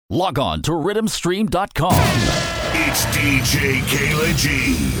Log on to rhythmstream.com. It's DJ Kayla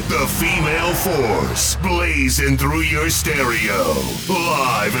G, the female force, blazing through your stereo,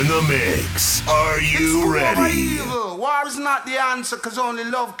 live in the mix. Are you ready? War is not the answer, cause only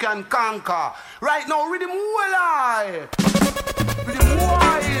love can conquer. Right now, rhythm will I. Rhythm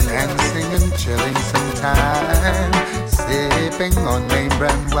wild. Dancing and chilling sometime, sipping on name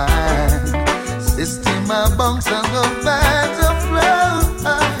brand wine. System of bunks and the vibes of flow.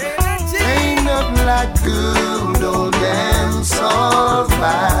 Ain't nothing like good old dancehall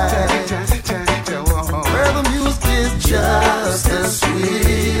vibes, where the music is just as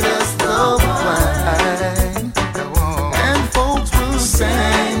sweet as the wine, and folks will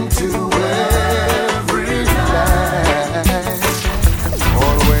sing to every line.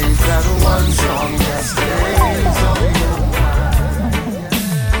 Always that one song that stays on your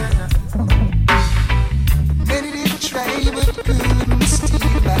mind. Many did try but couldn't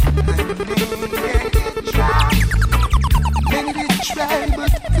steal my Many did try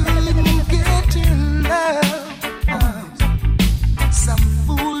but couldn't get your love. Some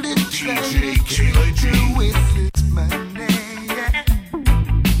fool did try to trick you with its money.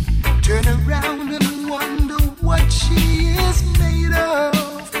 Turn around and wonder what she is made of.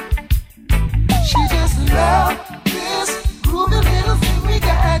 She just loved this groovy little thing we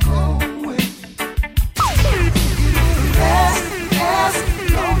got going. It will last as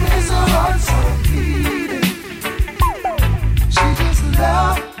long as her heart's so beating. She just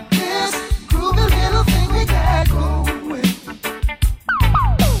loved this groovy little thing we got going.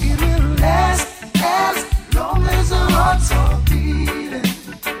 It will last as long as her heart's so beating.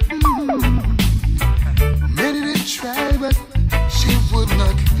 Many did try, but she would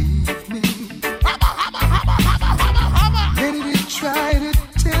not leave me. Many did try to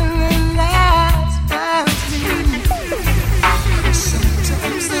tell her lies about me.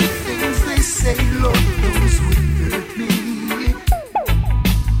 Sometimes the things they say, Lord knows would hurt me.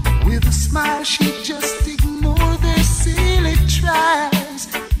 With a smile, she just ignored their silly tries.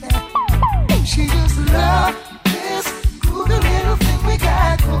 She just loved this groovy little thing we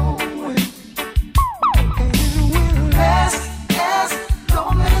got going. And it will last as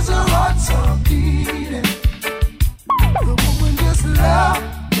long as her heart's are beating. The woman just loved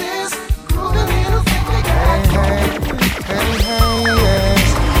this groovy little thing we got going.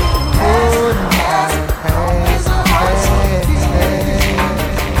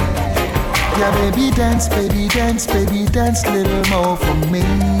 Yeah, baby dance, little more for me,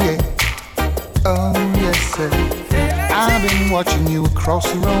 yeah. Oh, yes, sir. I've been watching you across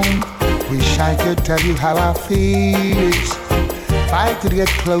the room. Wish I could tell you how I feel. If I could get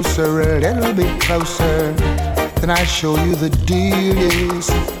closer, a little bit closer, then I'd show you the deal is.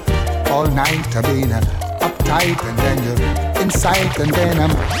 All night I've been uptight, and then you're inside, and then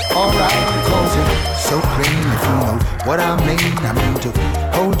I'm alright, cause you're so clean, if you know what I mean. I mean to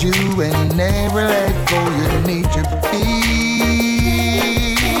hold you and never let go. You need to be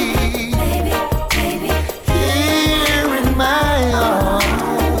here in my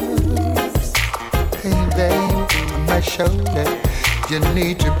arms. Hey babe, on my shoulder. You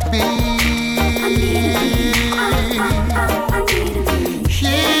need to be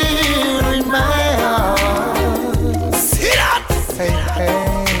here in my arms. Sit up. Hey, hey,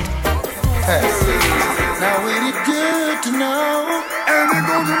 hey. Now ain't it good to know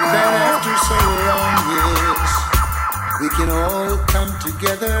that after so long years we can all come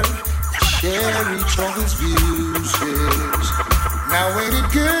together, share each other's views. Yes. Now ain't it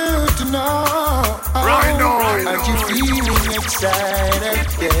good to know? Right aren't you feeling excited?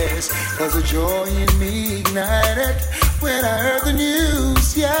 Yes, cause the joy in me ignited when I heard the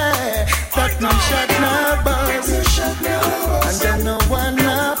news. Yeah, that no shot no buzz, and then no one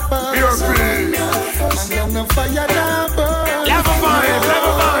no buzz, and then no fire no buzz, never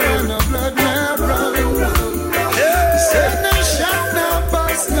mind. No blood no run. Said no shot no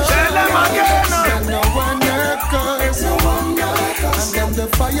buzz, no and no one no cause, and then the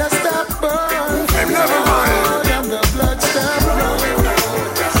fire stop burn, never mind. And the blood stop running.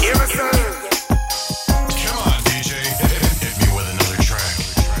 Come on, DJ, hit me with another track.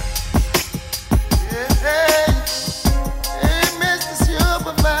 Hey, Mr.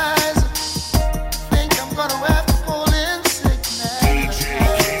 Supervisor, think I'm gonna have to pull in sick now. DJ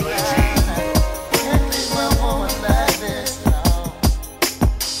Kayla G. Can't leave my woman like this now.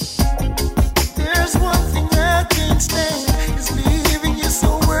 There's one thing I can't stand, is leaving you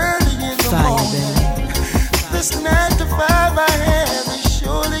so worried.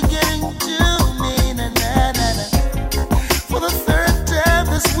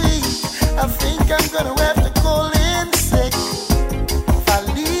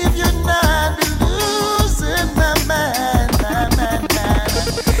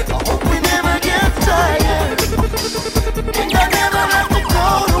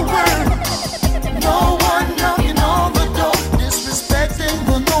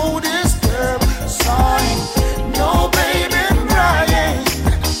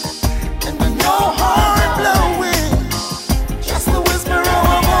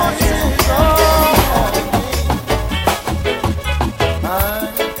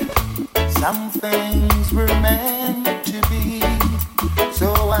 Some things were meant to be,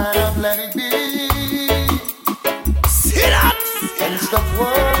 so why not let it be? Sit up and stop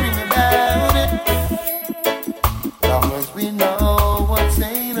worrying about it. Long as we know what's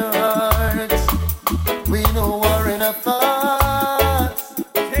in our hearts, we know we're in our thoughts.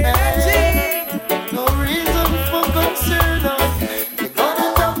 Hey, no reason for concern. They're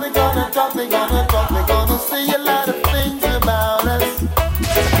gonna talk, they're gonna talk, they're gonna talk, they're gonna say a lot of things about us.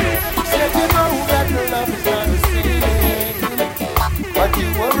 Said you know that the love is not a sin, but you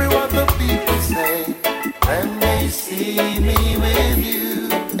worry what the people say when they see me with you,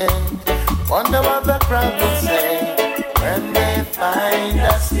 and wonder what the crowd will say when they find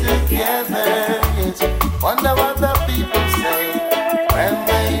us together. Yes. Wonder what the people say when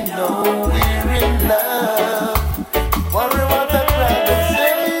they know we're in love. Worry what the crowd will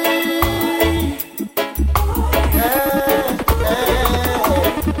say. Yeah, yeah,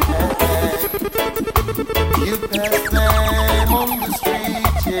 yeah. You pass them on the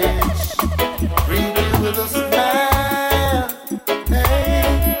street, yes. Greet you with a smile,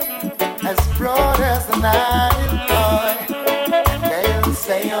 hey, as broad as the night, boy. And they'll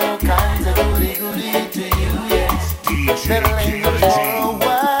say all kinds of goody to you, yes. They'll linger for a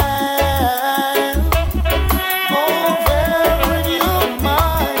while. Over in your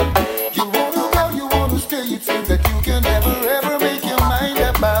mind, you wanna go, you wanna stay. You think that you can never ever make your mind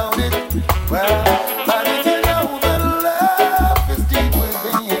about it. Well, but if you know that love is deep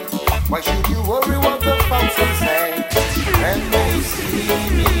within, why should you worry what the folks will say when they see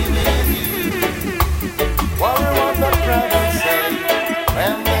me with you? Worry what the crowd will say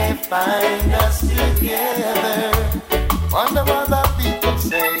when they find us together. Wonder what the people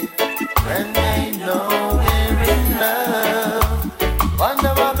say when they know we're in love.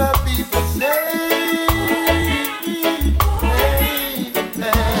 Wonder what the people say.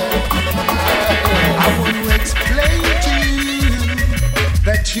 I want to explain to you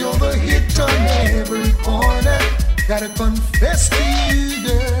that you're the hit on every corner. Gotta confess to you,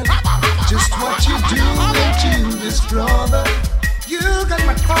 girl, just what you're doing to this brother. You got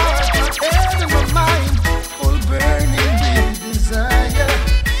my heart, my head, and my mind all burning with desire.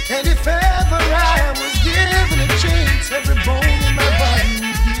 And if ever I was given a chance, every bone in my body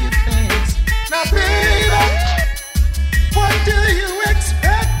would give thanks. Now, baby, what do you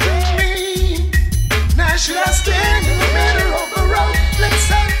expect of me? Now should I stand in the middle of the road, let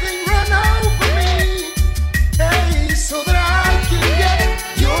something run over me? Hey, so that I can get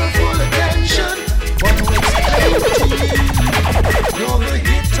your full attention. Want to explain to you, you're the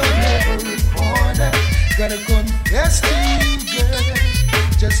hit on every corner. Gotta confess to you, girl,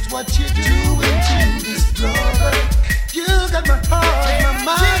 just what you're doing to this brother. You got my heart, my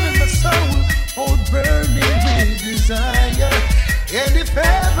mind, and my soul all burning with desire. And if ever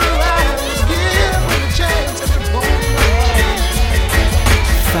I was given a chance at the bone,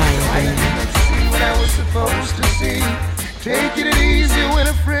 I didn't see what I was supposed to see. Taking it easy when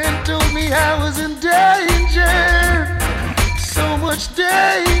a friend told me I was in danger. So much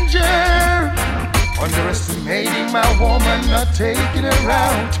danger. Underestimating my woman, not taking her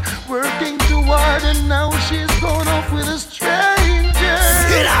out. Working too hard and now she's gone off with a stranger.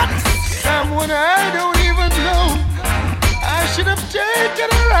 Someone I don't even know. I should have taken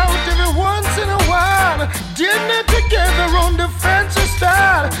her out every once in a while. Dinner together on the fancy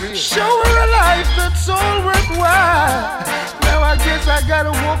style. Show her a life that's all worthwhile. Now I guess I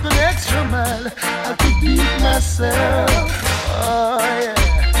gotta walk an extra mile. I could beat myself. Oh yeah.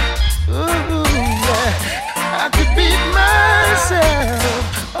 Ooh yeah. I could beat myself.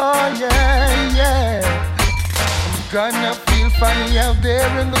 Oh yeah, yeah. I'm gonna feel funny out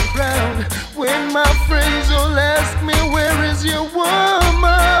there in the crowd when my friends all ask me, where is your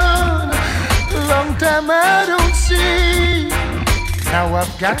woman? Long time I don't see. Now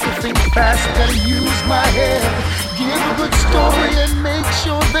I've got to think fast, gotta use my head. Give a good story and make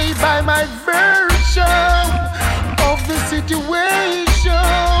sure they buy my version of the situation.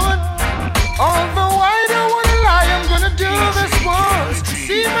 Although I don't wanna lie, I'm gonna do this once.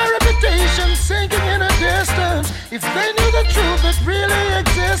 See my reputation sinking in a distance. If they knew the truth that really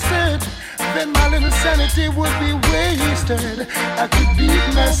existed, then my little sanity would be wasted. I could beat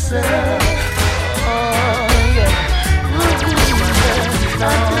myself. Oh yeah. I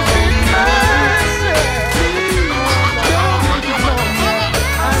could beat myself.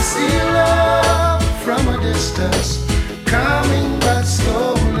 I see love from a distance, coming but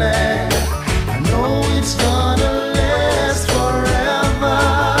slowly. I know it's gonna last forever.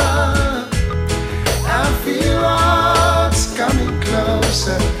 I feel hearts coming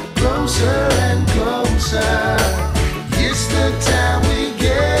closer, closer and closer. It's the time we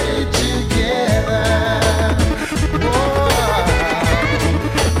get it together.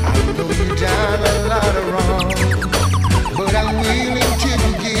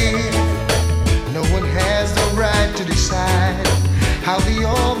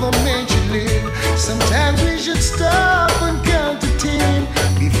 all the men should live. Sometimes we should stop and count to 10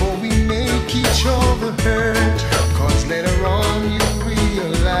 before we make each other hurt. Cause later on you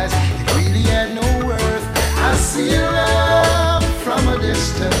realize it really had no worth. I see love from a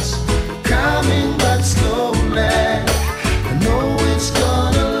distance, coming but slowly. I know it's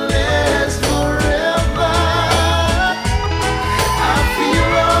gonna last forever. I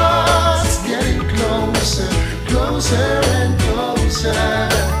feel us getting closer, closer and closer.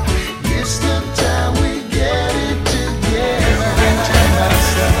 It's the time we get it together. And tell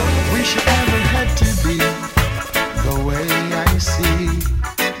myself, wish it never had to be the way I see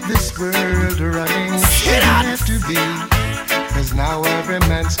this world running. Shouldn't have to be. Cause now every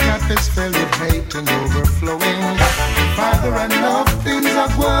man's cup is filled with hate and overflowing. Father, I know things are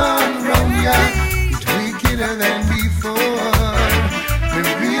going wrong, yeah. It's wickeder than before. We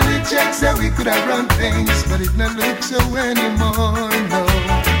really checked that we could have run things, but it don't look so anymore, no.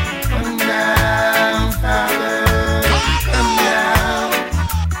 Come down, Father, come down.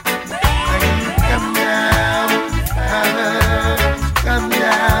 Come down, Father, come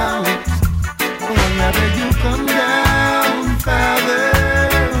down. Oh, I beg you, come down, Father,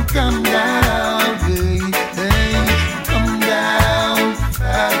 come down, hey, come down,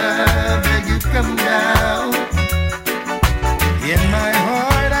 Father, beg you, come down. In my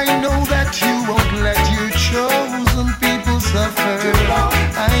heart, I know that you won't let your chosen people suffer.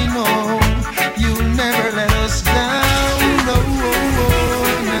 I know you'll never let us down. No, no.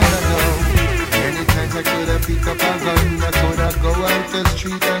 Many times I could have picked up a gun, I could have go out the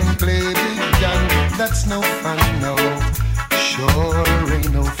street and play big gun. That's no fun, no. Sure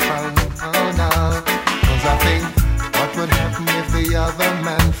ain't no fun, oh no. Cause I think what would happen if the other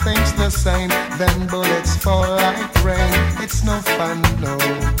man thinks the same? Then bullets fall like rain. It's no fun, no.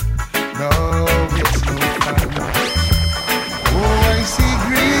 No, it's no fun. Oh, I see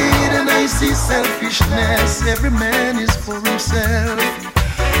greed and I see selfishness. Every man is for himself.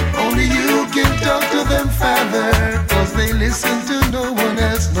 Only you can talk to them, Father, cause they listen to no one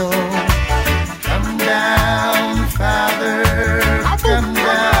else, no. Come down, Father, come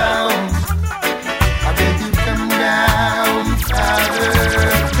down. I beg you, come down, Father,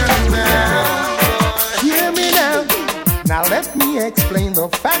 come down. Hear me now. Now let me explain the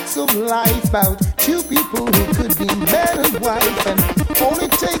facts of life about two people who could be man and wife, and all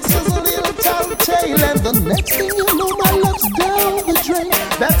it takes is a little telltale, and the next thing you know, my love's down the drain.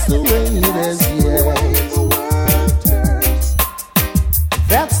 That's the way it is, yeah.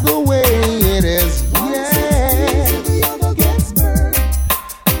 That's the way it is, yeah.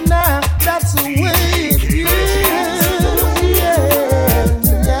 Nah, that's the way it is,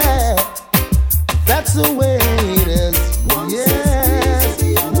 yeah. That's the way it is,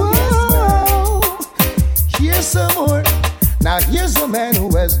 yeah. Whoa. Here's some more. Now here's a man who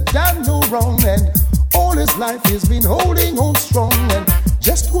has done no wrong, and all his life he's been holding on strong, and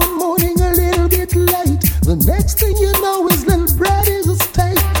just one morning a little bit late, the next thing you know his little brat is a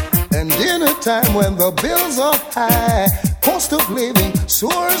state. And in a time when the bills are high, cost of living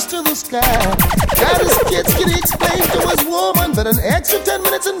soars to the sky, got his kids can explain to his woman that an extra 10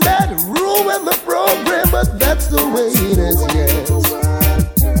 minutes in bed ruin the program, but that's the way it is, yes.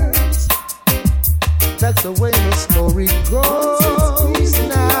 That's the way the story goes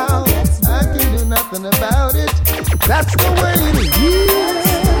now. I can do nothing about it. That's the way it is.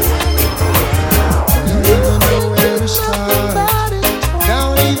 Don't even know where to start.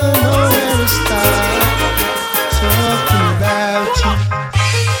 Don't even know where to start talking about you.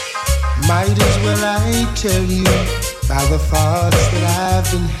 Might as well I tell you about the thoughts that I've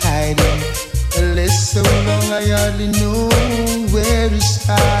been hiding. A list so long I hardly know where to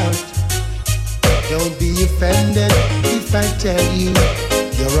start. Don't be offended if I tell you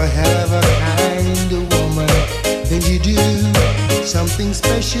you're a hell of a kind of woman. Then you do something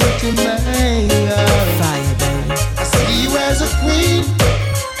special to my heart. Fire, baby. I see you as a queen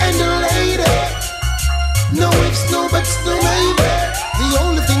and a lady. No ifs, no buts, no maybe. The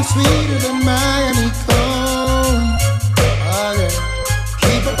only thing sweeter than my honeycomb. Oh, yeah.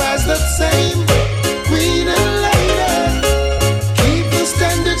 Keep up as the same queen and lady. Keep the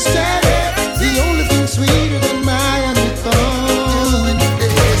standard steady. The only thing sweeter than my honeycomb.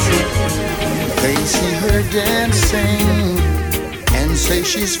 They see her dancing and say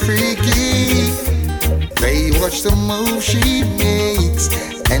she's freaky. They watch the move she makes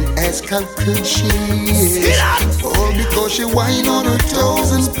and ask how could she. Oh, because she whine on her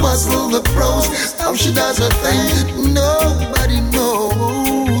toes and puzzle the pros. How she does her thing, nobody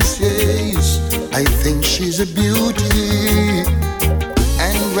knows. Yes, I think she's a beauty.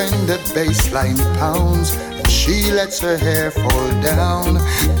 And when the bass line pounds, She lets her hair fall down.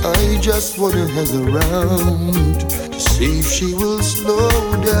 I just wanna hang around to see if she will slow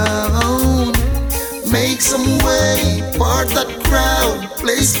down. Make some way, part that crowd.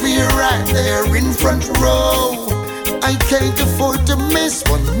 Place me right there in front row. I can't afford to miss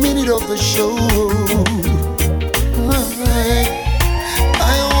 1 minute of the show.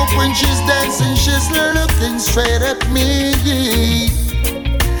 I hope when she's dancing, she's looking straight at me.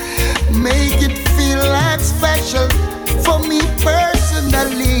 Make it feel like special for me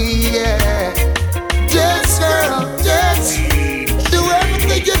personally, yeah. Dance, girl, dance. Do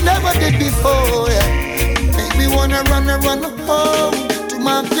everything you never did before, yeah. Make me wanna run home to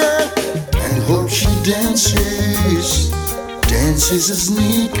my girl. And hope she dances as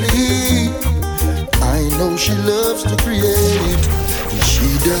neatly. I know she loves to create, and she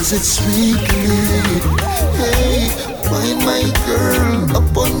does it sweetly. Hey, find my girl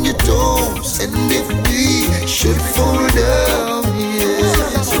up on your toes, and if we should fall down,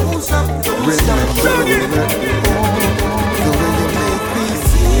 yes, remember the way you make me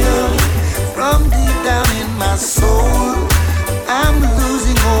feel from deep down in my soul. I'm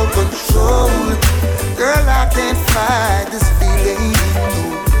losing all control, girl. I can't fight this feeling.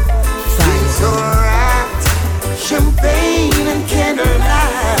 Feels alright, champagne and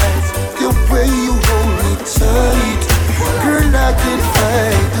candlelight. The way you hold me tight, girl, I can't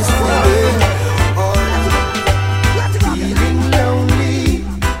fight this feeling. Feeling lonely,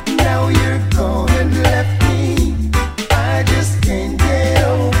 now you're gone and left me. I just can't get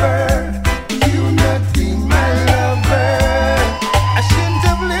over you not being my lover. I shouldn't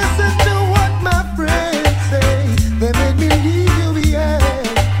have listened to what my friends say. They made me leave you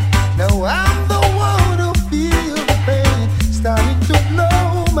behind. Now I'm the one who feels the pain, starting to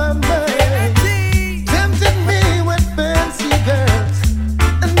blow my mind. Tempted me with fancy girls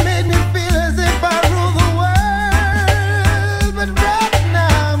and made me feel as if I rule the world. But right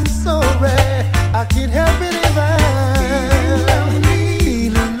now I'm so rare, I can't help it if I'm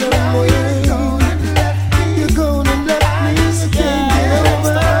feeling lonely. You're gone and left me, I can't get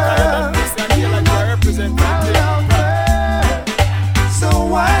over. So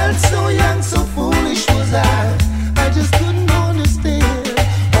wild, so young, so foolish was I just couldn't understand.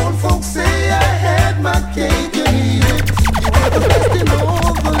 Old folks say I had my cake and eat it. Just in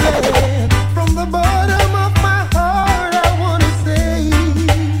all the land. From the bottom of my heart, I wanna say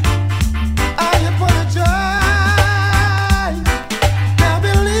I apologize. Now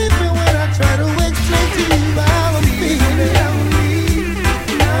believe me when I try to explain to you how I'm feeling.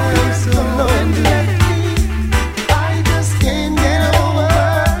 I'm so lonely. I just can't get over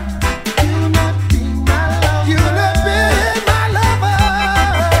you not being my lover. You not being my lover.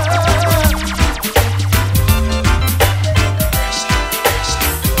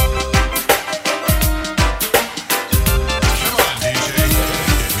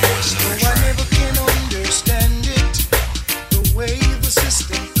 I never can understand it, the way the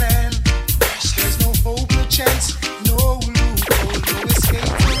system planned. There's no hope, no chance, no loophole, no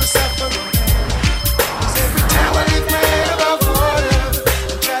escape for a suffering man. 'Cause every time I lift my head above water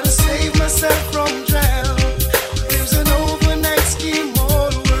and try to save myself from drown, there's an overnight scheme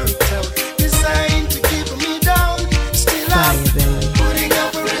all worked out, designed to keep me down. Still I'm putting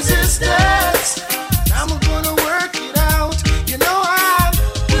up a resistance. I'm gonna work it out. You know I'm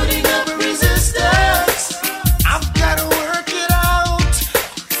putting up a resistance. I've gotta work it out.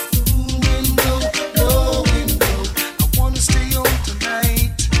 Window, no window. I wanna stay home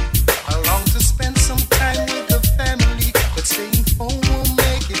tonight. I long to spend some time with the family, but staying home won't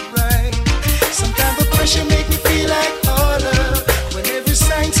make it right. Sometimes the pressure make me feel like harder when every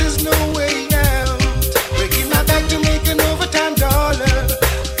sign says no way out. Breaking my back to make an overtime dollar.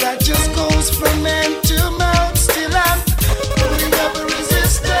 That just goes from hand to mouth. Still I'm putting up a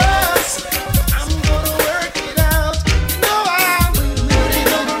resistance. I'm gonna work it out. You know I'm putting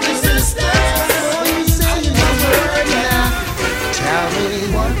up a resistance. What you say you just work now? Tell me,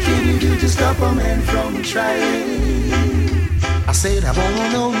 what can you do to stop a man from trying? I said I wanna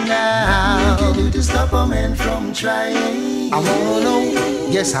know now. What can you do to stop a man from trying? I wanna know,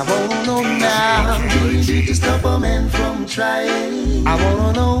 yes I wanna know now. What can you do to stop a man from trying? I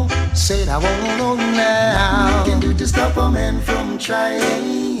wanna know, said I wanna know now. What can you do to stop a man from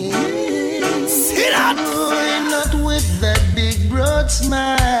trying? Sit up! Not with that big broad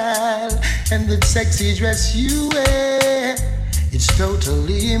smile and that sexy dress you wear. It's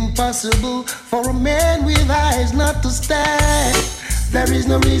totally impossible for a man with eyes not to stand. There is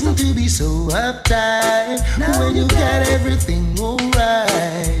no reason to be so uptight when you got everything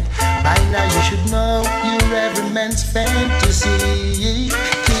alright. By now you should know you're every man's fantasy.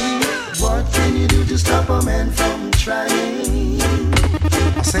 What can you do to stop a man from trying?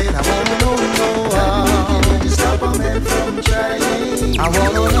 I said I wanna know, what can you do to stop a man from trying? I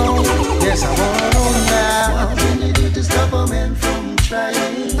wanna know, yes I wanna know now. What can you do to stop a man from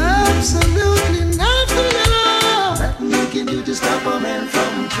trying? Absolutely nothing at all. Nothing you can do to stop a man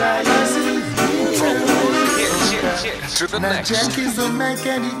from trying. Now Jack is the Mac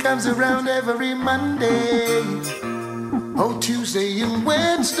and he comes around every Monday, oh Tuesday and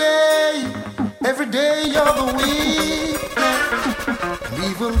Wednesday, every day of the week. And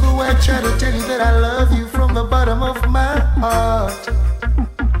even though I try to tell you that I love you from the bottom of my heart,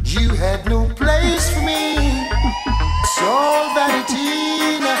 you had no place for me. It's all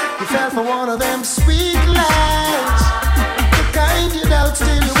vanity. Now you fell for one of them sweet lies, the kind you doubt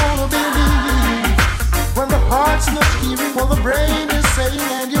still you wanna believe. When the heart's not hearing what the brain is saying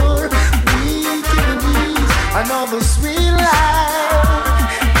and you're weak in the knees. Another sweet lie,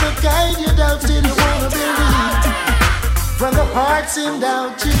 the kind you doubt still you wanna believe. When the heart's in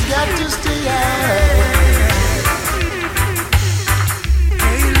doubt, you got to stay out.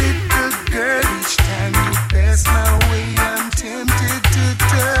 Hey little girl, each time you pass my way, I'm tempted to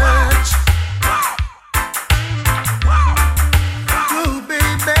touch. Oh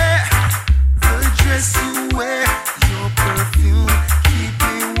baby, the dress you wear, your perfume, keep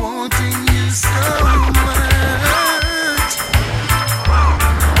me wanting you so much.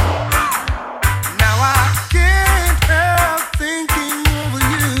 Now I can't help thinking of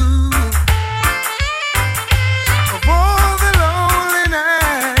you, of all the lonely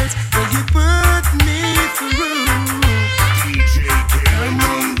nights that you put me through. Come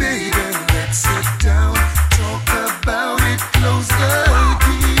on baby, let's sit down, talk about it, close the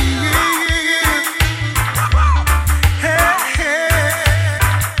deal.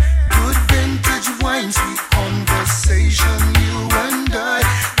 Good vintage wine, sweet conversation, you and I,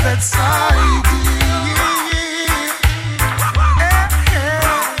 that's ideal.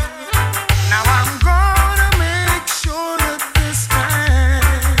 Now I'm gonna make sure that this time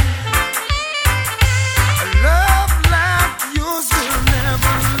a love like yours will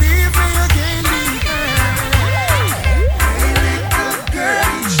never leave me again behind. Hey little girl,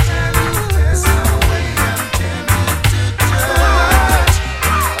 each time you pass my way, I'm tempted to touch.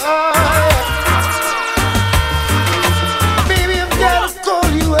 Baby, I've gotta call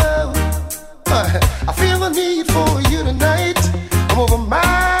you out. I feel the need for you tonight. I'm over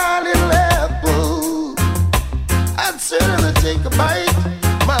my little apple. I'd certainly take a bite.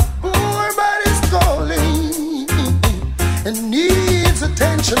 My poor body's calling and needs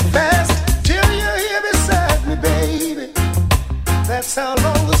attention fast. Till you're here beside me, baby. That's how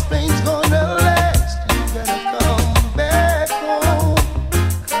long this pain's gonna last. You gotta come back home.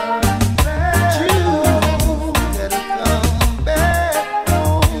 Come back home. You gotta come back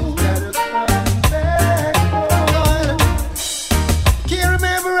home. You gotta come back home. Can't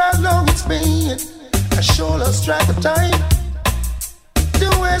remember how long it's been. I sure lost track of time.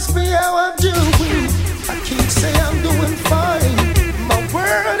 Don't ask me how I'm doing. I can't say I'm doing fine. My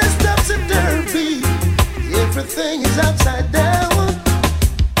world is topsy-turvy. Everything is upside down.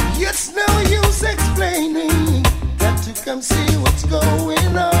 It's no use explaining. Got to come see what's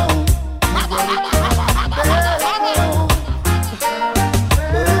going on. You gotta come back home.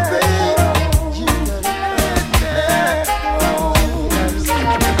 Baby, you gotta come back home.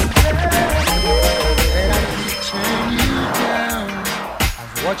 And I can turn you down.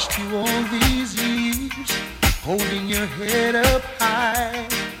 I've watched you all these years, holding your head up high,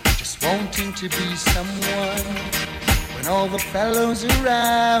 just wanting to be someone. When all the fellows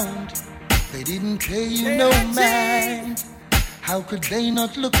around, they didn't pay you no mind. How could they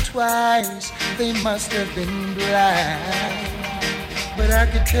not look twice? They must have been blind. But I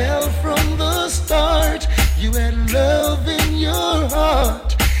could tell from the start, you had love in your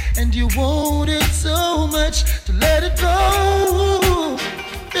heart, and you wanted so much to let it go.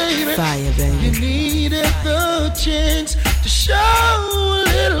 Baby, Fire, baby. you needed the chance to show a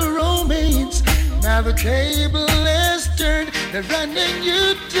little romance. Now the table is turned, they're running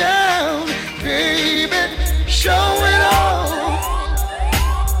you down. Baby, show it all.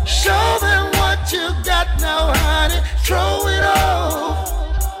 Show them what you got now, honey. Throw it off.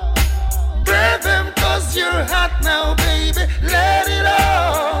 Breathe them 'cause you're hot now, baby. Let it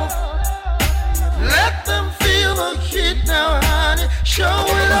off. Let them feel the heat now, honey. Show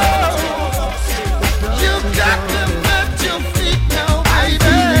it off. You got them at your feet now, baby. I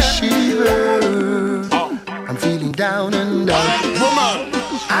feel a shiver. I'm feeling down and out. Woman,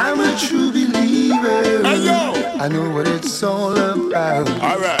 I'm a true believer. hey yo, I know what it's all about.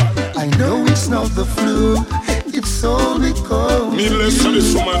 alright. I know it's not the flu. it's all because Needless to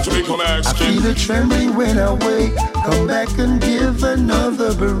this woman to become I asking. feel a trembling when I wake. Come back and give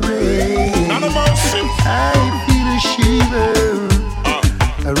another break. None of mercy. I feel a shiver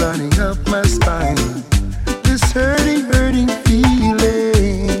running up my spine. This hurting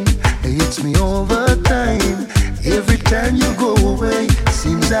feeling hits me all the time. Every time you go away,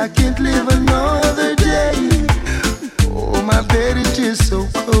 seems I can't live another day. Oh, my bed is just so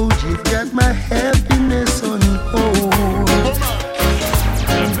cold. You've got my happiness on hold.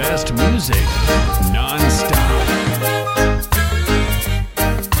 The best music, non-stop.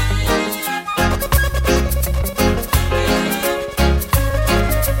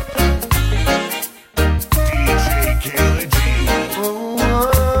 DJ Kayla G. Oh,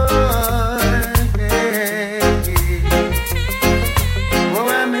 yeah. Oh,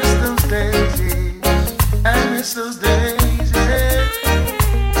 I miss those days. I miss those days. Yeah.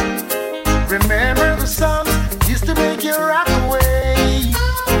 Remember the songs used to make you rock away.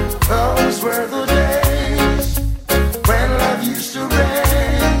 Those were the days when love used to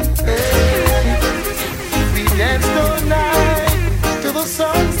rain. Hey. We danced all night to the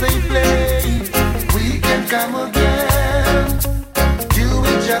songs they played. We can come again, do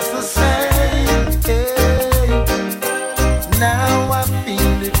it just the same. Hey. Now I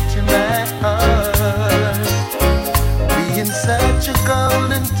feel it in my heart, being such a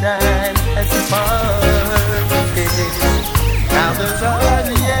golden time has parted. Now there's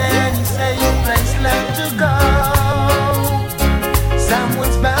hardly any safe place left to go.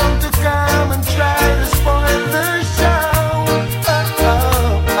 Someone's bound to come and try to spoil the show. Oh,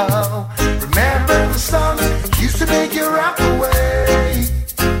 oh, oh. Remember the songs used to make you rock away.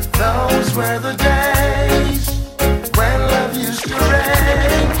 Those were the days when love used to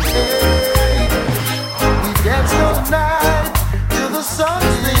rain. Hey. We danced all night to the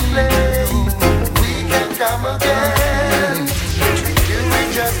songs they play. We can come again, do it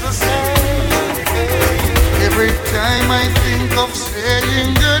just the same. Hey. Every time I think of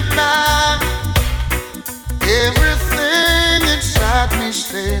saying goodbye, everything inside me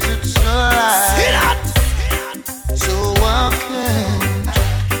says it's a lie. So I can't,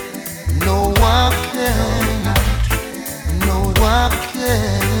 no I can't, no I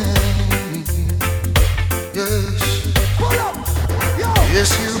can't. Yes,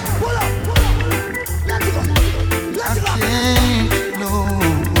 yes you. I can't, no,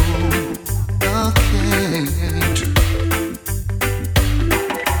 I can't.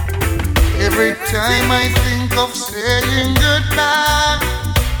 Every time I think of saying goodbye,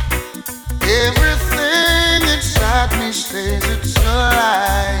 everything inside me says it's a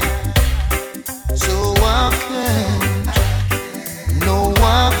lie. So I can't, no I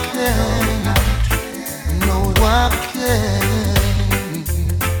can't, no I can't.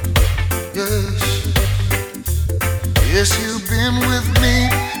 Yes, yes you've been with me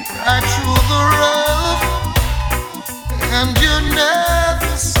right through the rough, and you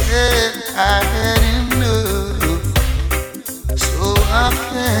never said I had enough. So I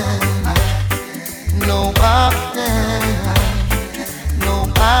can't, no I can't, no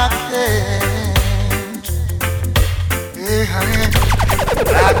I can't. Hey, honey,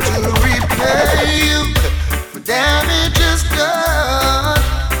 got to repay you for damages done.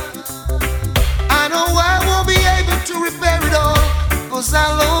 I know I won't be able to repair it all, 'cause I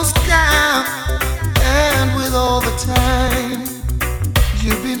lost count. And with all the time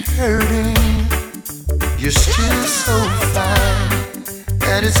you've been hurting, you're still so fine,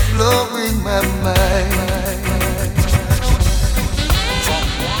 and it's blowing my mind.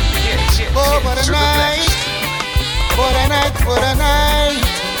 Oh, what a night, what a night, what a night.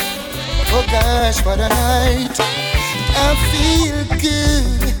 Oh gosh, what a night. I feel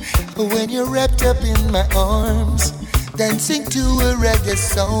good when you're wrapped up in my arms, dancing to a reggae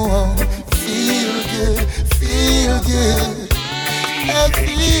song. Feel good, feel good. I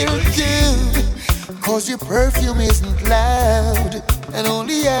feel good, 'cause your perfume isn't loud, and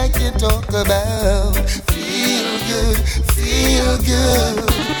only I can talk about. Feel good, feel good.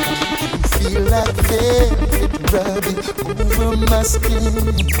 Feel like velvet rubbing over my skin,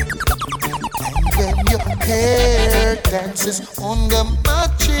 and when your hair dances under my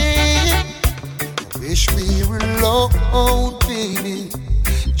chin, wish we were alone, baby,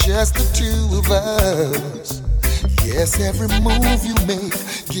 just the two of us. Yes, every move you make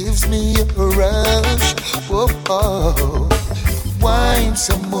gives me a rush. Whoa, oh. Wine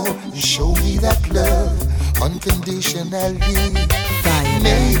some more and show me that love unconditionally.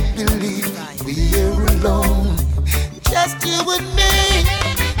 Make believe we're alone, just you and me.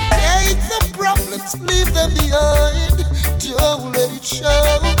 Take the problems, leave them behind. Don't let it show.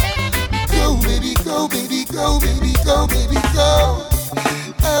 Go, baby, go. go, baby, go, baby, go, baby, go.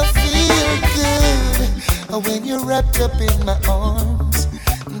 I feel good when you're wrapped up in my arms,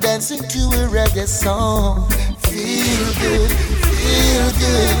 dancing to a reggae song. Feel good, feel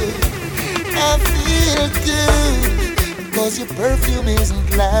good. I feel good, cause your perfume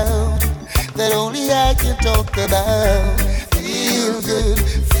isn't loud, that only I can talk about. Feel good,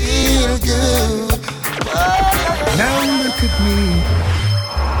 feel good. Oh. Now look at me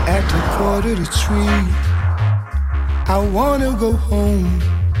at 2:45. I wanna go home,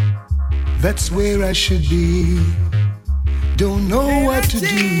 that's where I should be. Don't know what to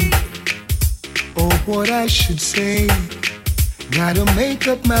do or what I should say. Gotta make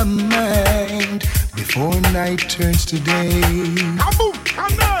up my mind before night turns to day.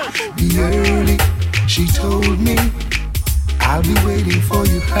 Be early, she told me. I'll be waiting for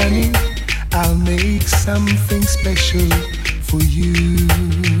you, honey. I'll make something special for you.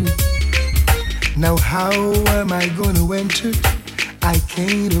 Now how am I gonna enter? I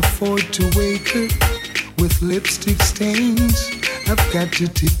can't afford to wake her with lipstick stains. I've got to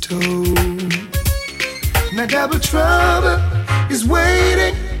tiptoe. Now double trouble is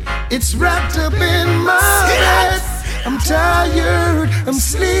waiting. It's wrapped up in my bed. I'm tired, I'm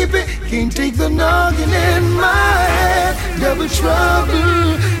sleepy, can't take the noggin in my head. Double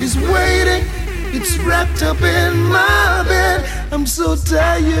trouble is waiting. It's wrapped up in my bed. I'm so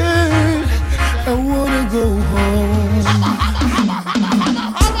tired, I wanna go home.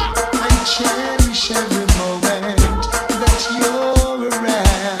 I cherish every moment that you're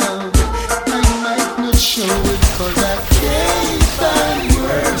around. I might not show it cause I can't find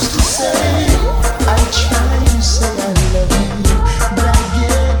words to say. I try to say I love you, but I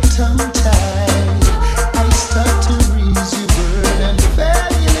get tongue-tied. I start to raise your bird and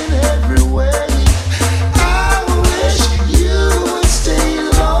fail in every way. I wish you would stay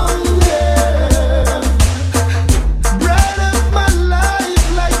longer. Bright up my life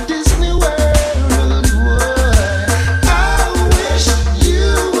like Disney World would. I wish you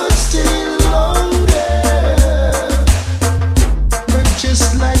would stay longer. But just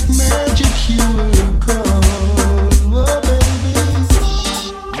like magic you were gone. Oh baby,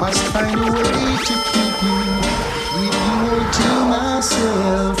 must find a way to keep you all to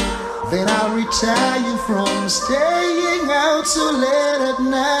myself. Then I'll retire you from staying out so late at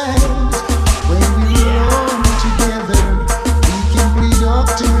night. When we're alone together, we can be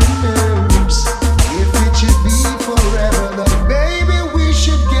doctor and nurse. If it should be forever, then baby we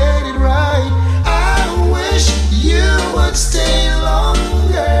should get it right. I wish you would stay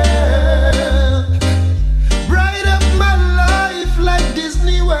longer. Bright up my life like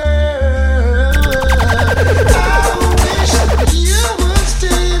Disney World. I wish you would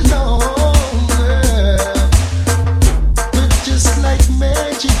stay longer. But just like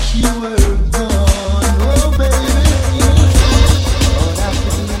magic, you were gone. Oh, baby. Thought I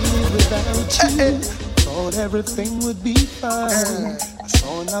could live without you. Thought everything would be fine. I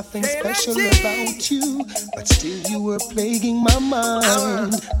saw nothing special about you, but still you were plaguing my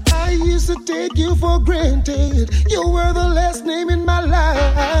mind. I used to take you for granted. You were the last name in my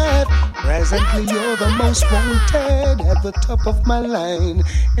life. Presently you're the most wanted at the top of my line.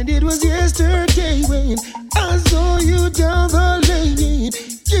 And it was yesterday when I saw you down the lane.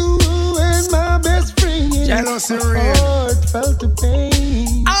 You and my best friend. Jealousy My heart felt the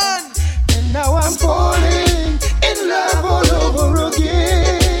pain. And now I'm falling in love all over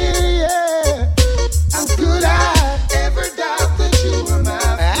again. Yeah. How could I ever doubt that you were my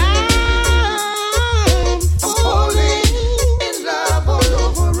friend? I'm falling in love all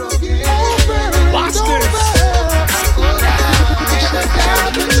over again. Watch this. How could I ever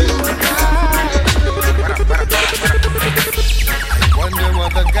doubt that you were mine? I wonder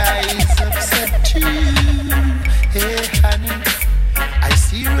what the guy is upset to. Hey honey, I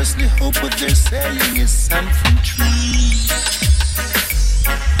seriously hope what they're saying is something true.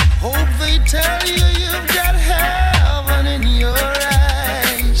 Hope they tell you you've got heaven in your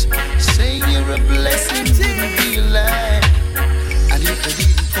eyes. Saying you're a blessing wouldn't be a lie. And if they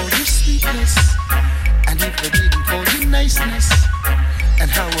didn't call you sweetness, and if they didn't call you niceness, and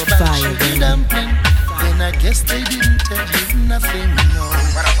how about sugar dumpling, then I guess they didn't tell you nothing, no.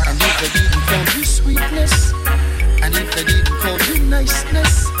 And if they didn't call you sweetness, and if they didn't call you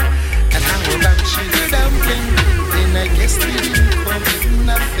niceness, and how about sugar dumpling, then I guess they didn't call you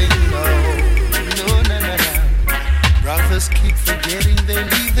nothing, no. No, no, no, no. Brothers keep forgetting they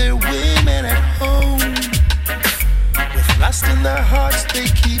leave their women at home. With lust in their hearts, they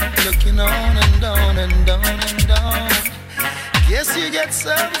keep looking on and on and on and on. Guess you get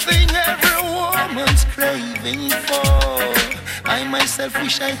something every woman's craving for. I myself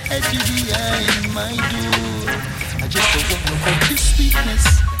wish I had you behind my door. I just don't wanna call you sweetness.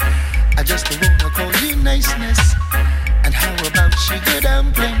 I just don't wanna call you niceness. And how about sugar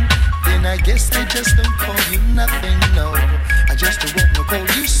dumpling? Then I guess I just don't call you nothing, no. I just don't wanna call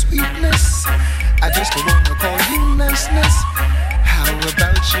you sweetness. I just don't wanna call you niceness. How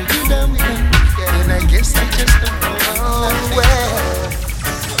about sugar dumpling? Then I guess I just don't call you nothing. Well,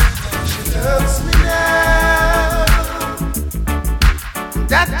 she loves me now.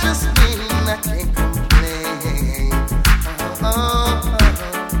 That just means I can't complain.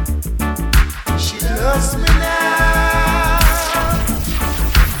 She loves me now.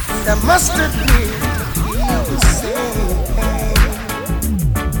 And I must admit, you the same.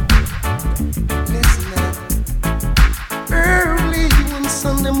 Listen now. Early one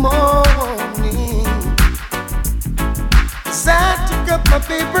Sunday morning, as I took up my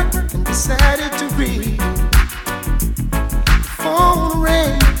paper and decided to read, the phone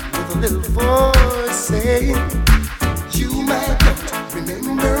rang with a little voice saying, you might not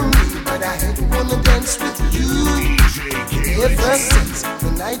remember me, but I wanna dance with you. Ever since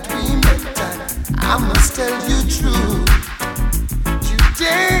the night we met, I must tell you true. You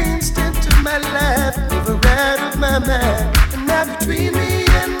danced into my life, never out of my mind. And now between me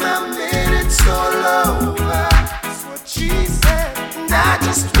and my man, it's all over. That's what she said. And I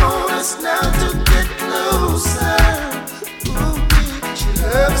just want us now to get closer. Ooh, she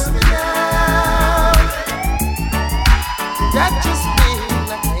loves me now. That just means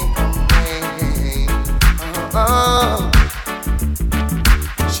I can't complain.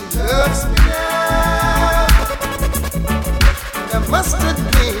 She loves me now. And I must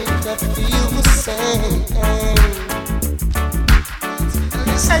admit I feel the same.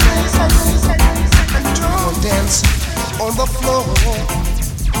 And don't dance on the floor.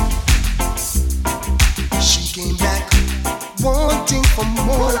 She came back wanting for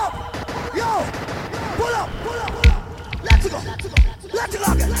more. Yo, pull up. Let's go.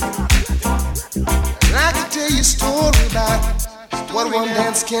 I can tell you a story about what one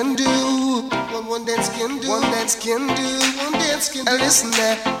dance can do. What one dance can do. One dance can do. One dance can do. And listen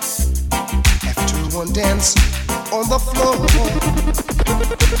there. After one dance on the floor,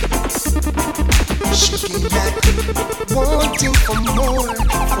 she came back wanting for more.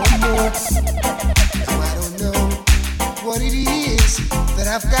 Now I don't know what it is that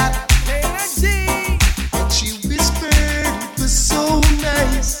I've got. But she whispered it was so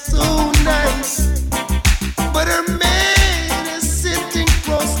nice. But her man is sitting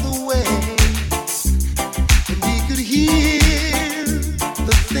across the way, and he could hear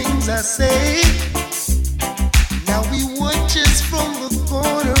the things I say. Now he watches from the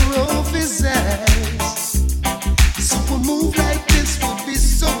corner of his eyes. So a move like this would be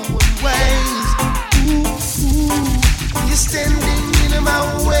so unwise. Ooh, you're standing in my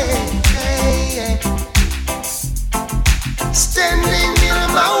way. Standing in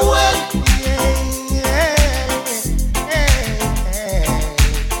my way.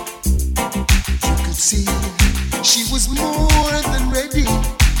 You could see she was more than ready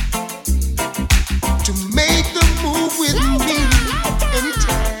to make the move with me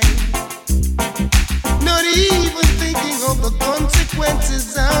anytime. Not even thinking of the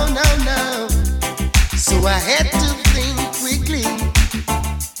consequences. Oh, no. So I had to think quickly.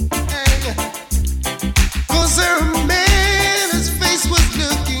 Cause her man, his face was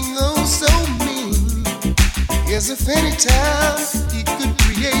looking oh so mean, as if any time he could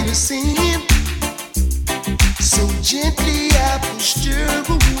create a scene. So gently I pushed her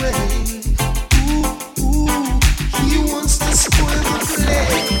away. Ooh, he wants to spoil the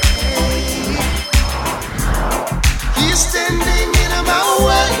play. He's standing in my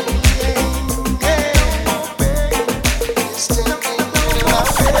way. He's standing in my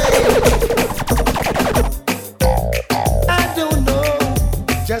way. I don't know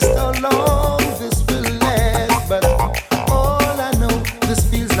just how long this will last, but all I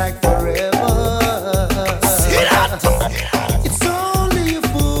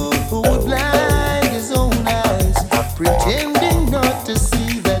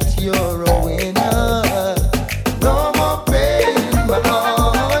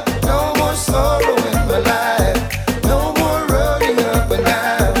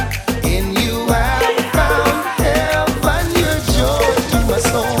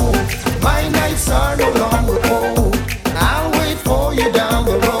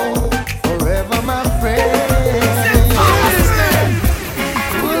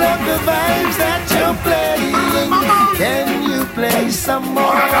some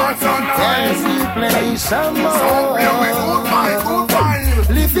more? Can you play some more?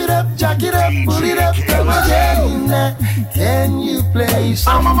 Lift it up, jack it up, pull it up, come again. Can you play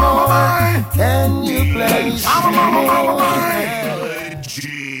some more? Can you play some more?